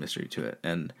think there's a mystery to it.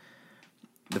 And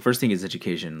the first thing is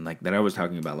education, like that I was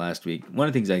talking about last week. One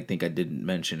of the things I think I didn't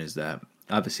mention is that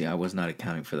obviously I was not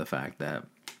accounting for the fact that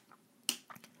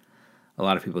a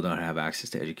lot of people don't have access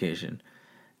to education,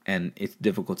 and it's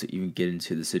difficult to even get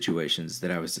into the situations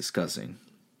that I was discussing.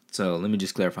 So let me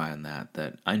just clarify on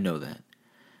that I know that.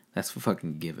 That's for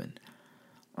fucking given.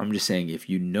 I'm just saying, if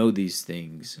you know these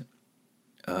things,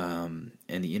 and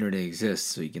the internet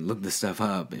exists, so you can look this stuff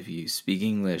up. If you speak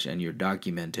English and you're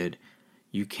documented,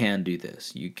 you can do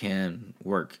this. You can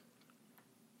work,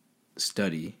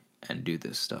 study, and do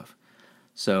this stuff.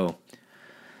 So,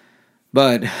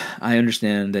 but I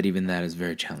understand that even that is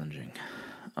very challenging.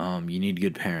 You need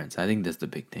good parents. I think that's the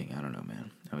big thing. I don't know,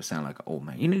 man. I would sound like an old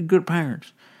man. You need good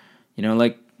parents. You know,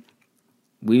 like,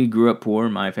 we grew up poor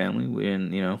in my family.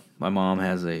 My mom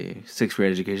has a 6th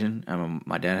grade education.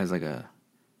 My dad has like a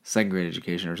 2nd grade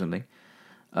education or something.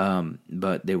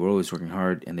 But they were always working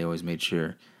hard, and they always made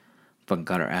sure fucking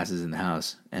got our asses in the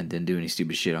house and didn't do any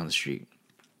stupid shit on the street.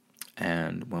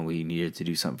 And when we needed to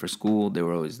do something for school, they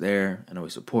were always there and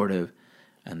always supportive,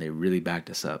 and they really backed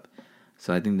us up.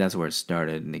 So I think that's where it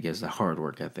started, and it gives the hard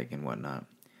work ethic and whatnot.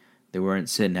 They weren't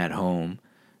sitting at home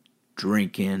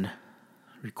drinking,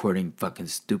 recording fucking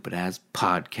stupid ass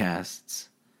podcasts,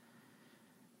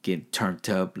 getting turned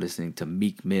up, listening to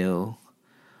Meek Mill,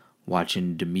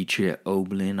 watching Demetria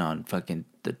Oblin on fucking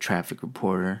The Traffic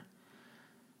Reporter,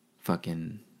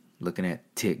 fucking looking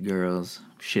at tit girls.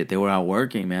 Shit, they were out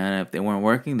working, man. If they weren't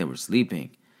working, they were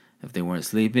sleeping. If they weren't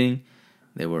sleeping,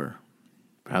 they were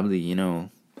probably,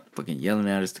 fucking yelling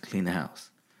at us to clean the house.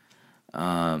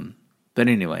 But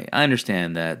anyway, I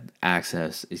understand that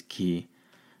access is key.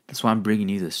 That's why I'm bringing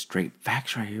you the straight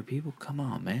facts right here, people. Come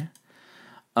on, man.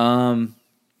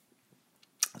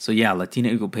 So yeah, Latino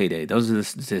Equal Pay Day. Those are the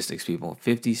statistics, people.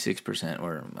 56%,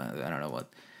 or I don't know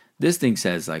what. This thing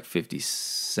says like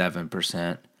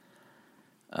 57%.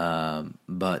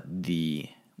 But the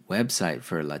website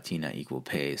for Latina Equal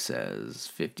Pay says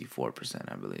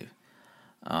 54%, I believe.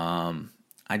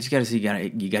 I just gotta say,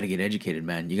 you gotta get educated,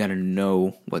 man. You gotta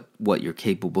know what you're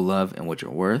capable of and what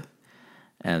you're worth.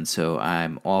 And so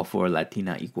I'm all for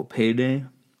Latina Equal Pay Day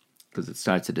because it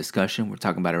starts a discussion. We're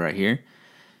talking about it right here.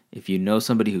 If you know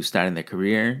somebody who's starting their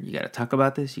career, you got to talk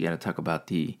about this. You got to talk about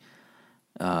the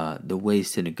the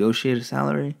ways to negotiate a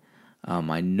salary.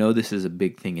 I know this is a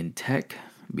big thing in tech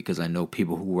because I know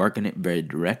people who work in it very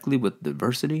directly with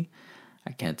diversity.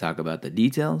 I can't talk about the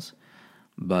details,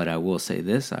 but I will say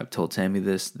this. I've told Tammy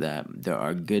this, that there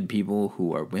are good people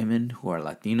who are women, who are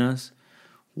Latinas,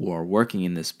 who are working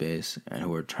in this space and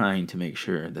who are trying to make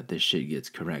sure that this shit gets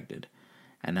corrected.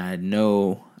 And I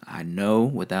know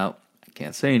without, I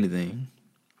can't say anything,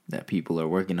 that people are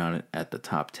working on it at the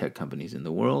top tech companies in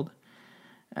the world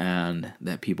and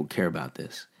that people care about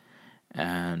this.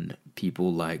 And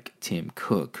people like Tim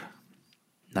Cook,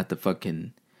 not to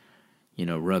fucking,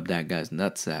 rub that guy's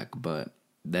nutsack, but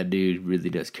that dude really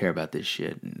does care about this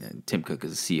shit. And Tim Cook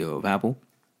is the CEO of Apple.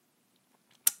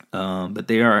 But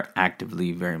they are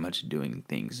actively very much doing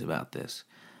things about this.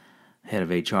 Head of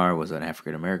HR was an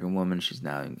African American woman. She's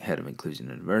now head of Inclusion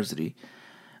and Diversity.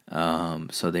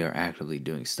 So they are actively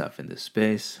doing stuff in this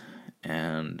space,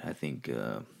 and I think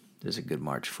there's a good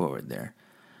march forward there.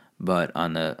 But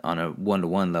on a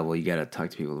one-to-one level, you got to talk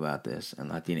to people about this, and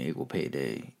Latina Equal Pay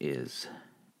Day is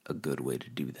a good way to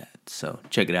do that. So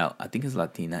check it out. I think it's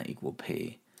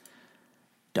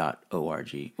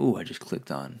LatinaEqualPay.org. Ooh, I just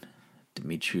clicked on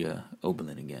Demetria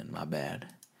Oberlin again. My bad.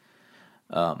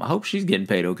 I hope she's getting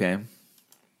paid okay.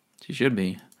 She should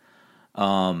be.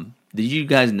 Did you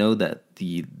guys know that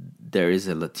there is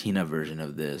a Latina version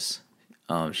of this?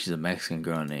 She's a Mexican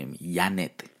girl named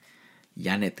Yanet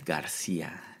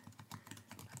Garcia.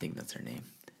 I think that's her name.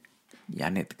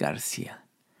 Yanet Garcia.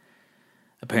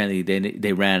 Apparently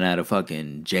they ran out of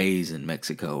fucking J's in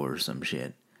Mexico or some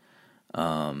shit.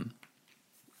 Because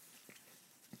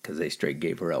they straight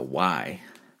gave her a Y.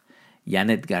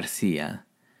 Yanet Garcia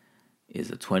is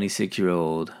a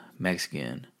 26-year-old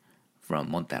Mexican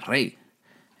from Monterrey.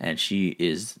 And she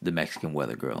is the Mexican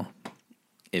weather girl.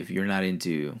 If you're not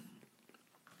into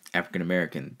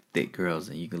African-American thick girls,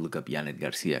 then you can look up Yanet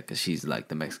Garcia, because she's like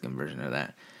the Mexican version of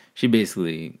that. She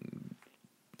basically...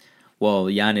 Well,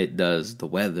 Yanet does the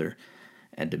weather,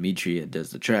 and Demetria does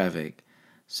the traffic.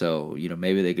 So,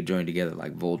 maybe they could join together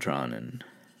like Voltron and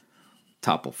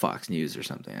topple Fox News or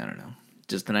something. I don't know.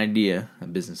 Just an idea, a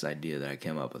business idea that I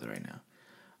came up with right now.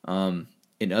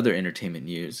 In other entertainment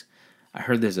news, I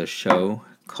heard there's a show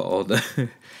called...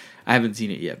 I haven't seen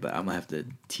it yet, but I'm going to have to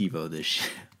TiVo this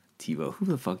shit. TiVo? Who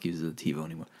the fuck uses a TiVo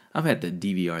anymore? I'm going to have to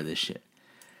DVR this shit.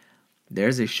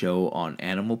 There's a show on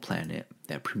Animal Planet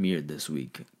that premiered this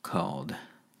week called...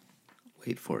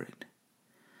 Wait for it.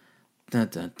 Dun,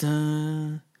 dun,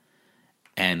 dun.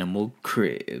 Animal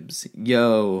Cribs.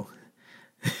 Yo.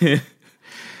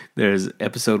 There's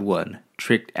episode 1.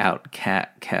 Tricked Out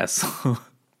Cat Castle.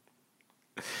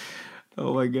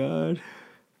 Oh my god.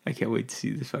 I can't wait to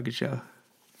see this fucking show.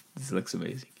 This looks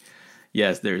amazing.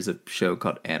 Yes, there's a show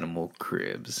called Animal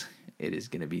Cribs. It is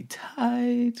going to be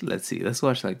tight. Let's see. Let's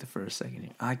watch like the first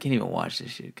second. I can't even watch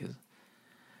this shit because...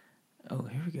 Oh,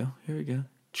 here we go.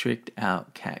 Tricked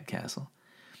Out Cat Castle.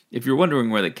 If you're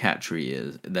wondering where the cat tree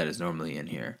is, that is normally in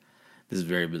here. This is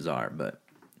very bizarre, but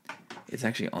it's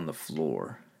actually on the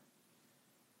floor.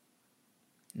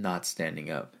 Not standing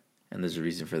up. And there's a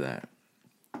reason for that.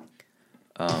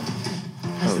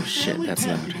 Oh shit, that's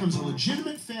loud. Becomes a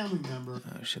legitimate family member.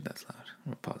 Oh shit, that's loud.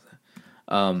 I'm gonna pause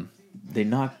that. They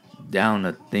knocked down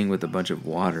a thing with a bunch of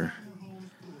water,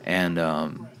 and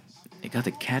it got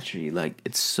the cat tree, like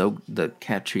it soaked. The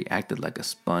cat tree acted like a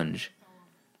sponge.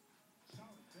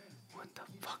 What the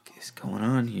fuck is going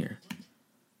on here?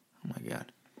 Oh my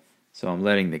god. So I'm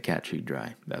letting the cat tree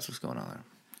dry. That's what's going on there.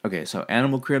 Okay, so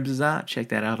Animal Cribs is out. Check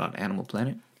that out on Animal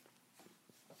Planet.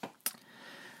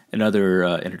 Another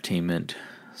entertainment,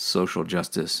 social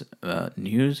justice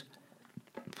news.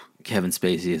 Kevin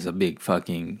Spacey is a big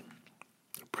fucking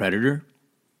predator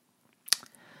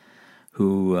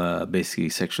who basically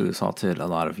sexually assaulted a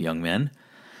lot of young men.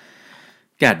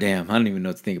 God damn, I don't even know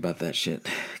what to think about that shit.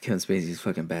 Kevin Spacey's a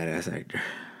fucking badass actor.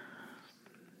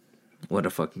 What a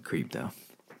fucking creep, though.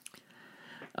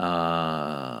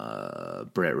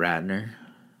 Brett Ratner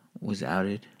was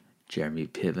outed. Jeremy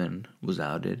Piven was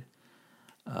outed.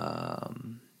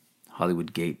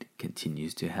 Hollywood Gate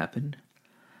continues to happen.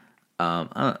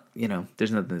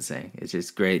 There's nothing to say. It's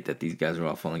just great that these guys are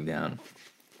all falling down.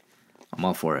 I'm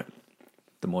all for it.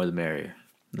 The more the merrier.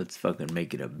 Let's fucking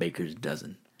make it a baker's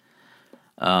dozen.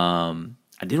 I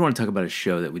did want to talk about a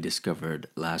show that we discovered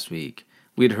last week.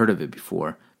 We had heard of it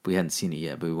before, but we hadn't seen it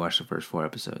yet, but we watched the first 4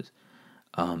 episodes.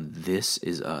 This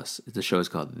Is Us. The show is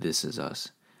called This Is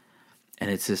Us. And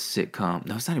it's a sitcom.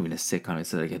 No, it's not even a sitcom.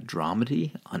 It's like a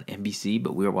dramedy on NBC,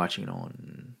 but we were watching it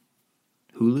on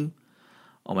Hulu.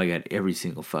 Oh my god, every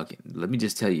single fucking... Let me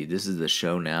just tell you, this is the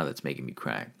show now that's making me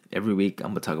cry. Every week, I'm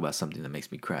going to talk about something that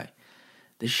makes me cry.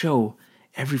 The show,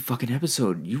 every fucking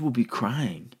episode, you will be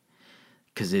crying.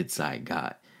 Because it's like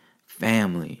got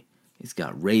family, it's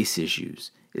got race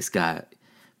issues, it's got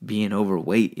being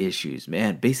overweight issues.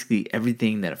 Man, basically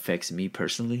everything that affects me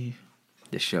personally,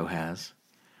 the show has.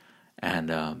 And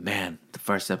man, the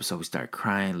first episode we started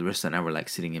crying. Larissa and I were like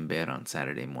sitting in bed on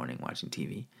Saturday morning watching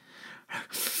TV.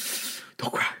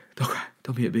 Don't cry,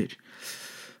 don't be a bitch.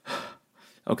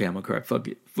 Okay, I'm gonna cry. Fuck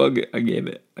it. I give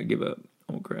up.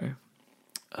 I'm gonna cry.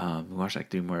 We watched like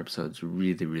 3 more episodes.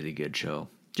 Really, really good show.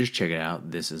 Just check it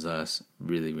out. This Is Us.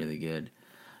 Really, really good.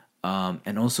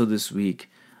 And also this week,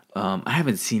 I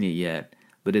haven't seen it yet,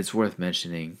 but it's worth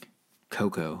mentioning.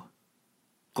 Coco.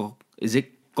 Is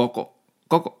it Coco?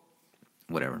 Coco.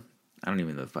 Whatever. I don't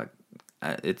even know the fuck.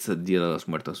 It's a Dia de los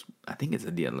Muertos. I think it's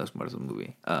a Dia de los Muertos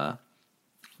movie.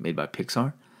 Made by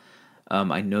Pixar.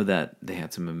 I know that they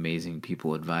had some amazing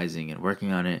people advising and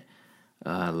working on it.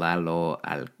 Lalo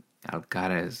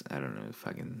Alcaraz, I don't know if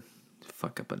I can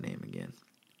fuck up a name again,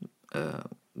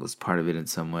 was part of it in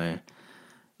some way.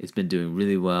 It's been doing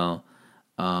really well.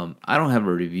 I don't have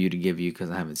a review to give you because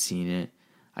I haven't seen it.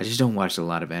 I just don't watch a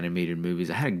lot of animated movies.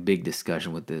 I had a big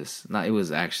discussion with this. It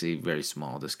was actually a very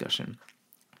small discussion.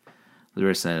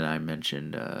 Larissa and I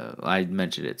mentioned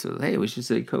it. So, hey, we should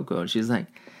say Coco. And she's like,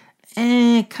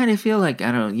 kind of feel like,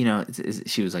 I don't,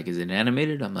 she was like, is it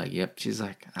animated? I'm like, yep. She's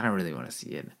like, I don't really want to see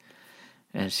it.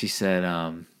 And she said,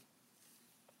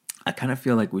 I kind of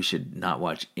feel like we should not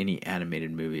watch any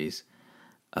animated movies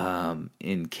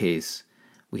in case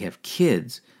we have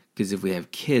kids. Because if we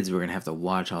have kids, we're going to have to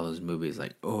watch all those movies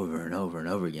like over and over and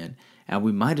over again. And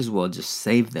we might as well just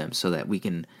save them so that we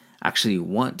can actually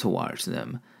want to watch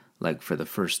them like for the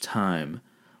first time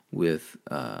with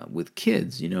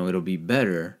kids. It'll be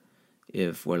better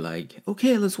if we're like,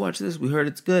 okay, let's watch this. We heard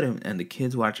it's good, and the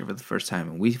kids watch it for the first time,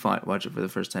 and we watch it for the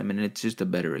first time, and it's just a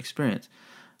better experience.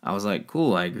 I was like,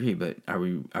 cool, I agree, but are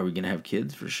we gonna have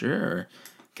kids for sure, or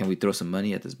can we throw some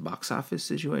money at this box office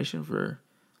situation for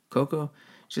Coco?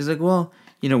 She's like, well,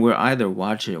 we'll either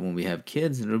watch it when we have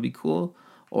kids and it'll be cool,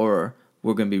 or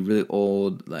we're gonna be really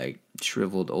old, like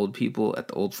shriveled old people at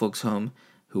the old folks' home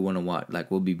who want to watch,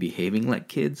 like we'll be behaving like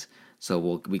kids,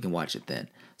 so we can watch it then.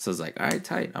 So I was like, all right,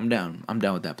 tight. I'm down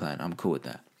with that plan. I'm cool with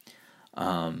that.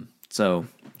 So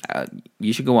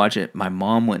you should go watch it. My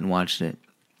mom went and watched it.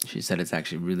 She said it's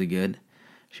actually really good.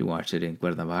 She watched it in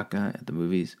Cuernavaca at the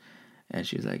movies, and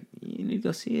she was like, you need to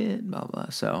go see it, blah, blah.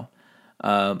 So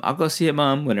I'll go see it,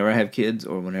 Mom, whenever I have kids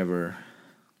or whenever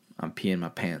I'm peeing my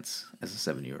pants as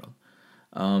a 7-year-old.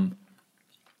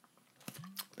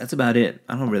 That's about it.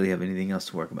 I don't really have anything else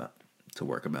to work about.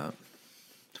 What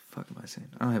the fuck am I saying?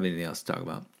 I don't have anything else to talk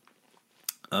about.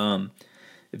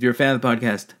 If you're a fan of the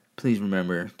podcast, please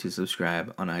remember to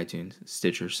subscribe on iTunes,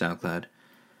 Stitcher, SoundCloud,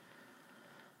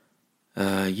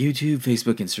 YouTube,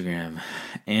 Facebook, Instagram.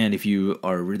 And if you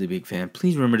are a really big fan,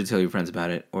 please remember to tell your friends about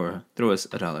it or throw us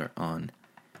 $1 on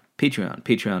Patreon,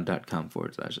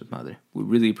 patreon.com/mother. We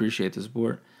really appreciate the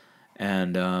support.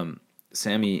 And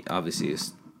Sammy obviously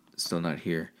is still not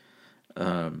here.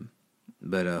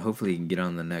 But hopefully he can get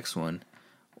on the next one,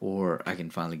 or I can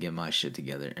finally get my shit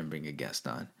together and bring a guest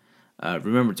on.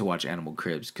 Remember to watch Animal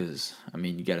Cribs, because,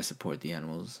 you got to support the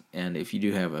animals. And if you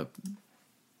do have a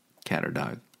cat or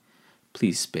dog,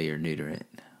 please spay or neuter it.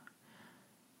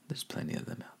 There's plenty of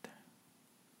them out there.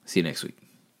 See you next week.